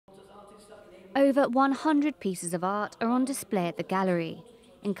Over 100 pieces of art are on display at the gallery,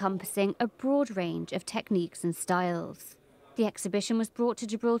 encompassing a broad range of techniques and styles. The exhibition was brought to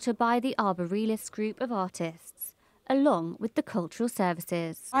Gibraltar by the Arborealist group of artists, along with the cultural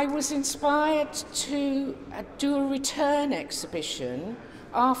services. I was inspired to do a return exhibition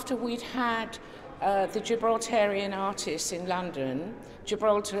after we'd had the Gibraltarian artists in London.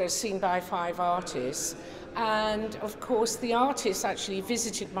 Gibraltar is seen by 5 artists. And of course the artists actually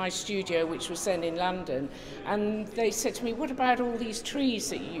visited my studio, which was then in London, and they said to me, what about all these trees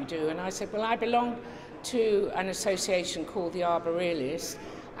that you do? And I said, well, I belong to an association called the Arborealist,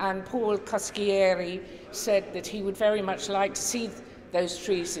 and Paul Cosqueri said that he would very much like to see those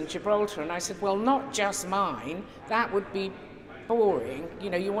trees in Gibraltar. And I said, well, not just mine, that would be boring. You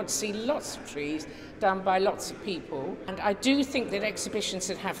know, you want to see lots of trees done by lots of people. And I do think that exhibitions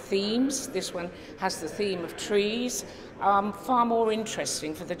that have themes, this one has the theme of trees, are far more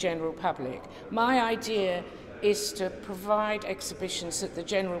interesting for the general public. My idea is to provide exhibitions that the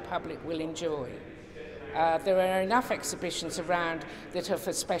general public will enjoy. There are enough exhibitions around that are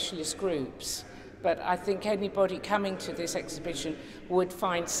for specialist groups, but I think anybody coming to this exhibition would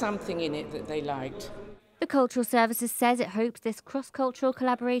find something in it that they liked. The Cultural Services says it hopes this cross-cultural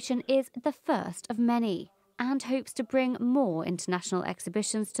collaboration is the first of many and hopes to bring more international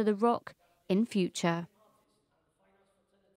exhibitions to the Rock in future.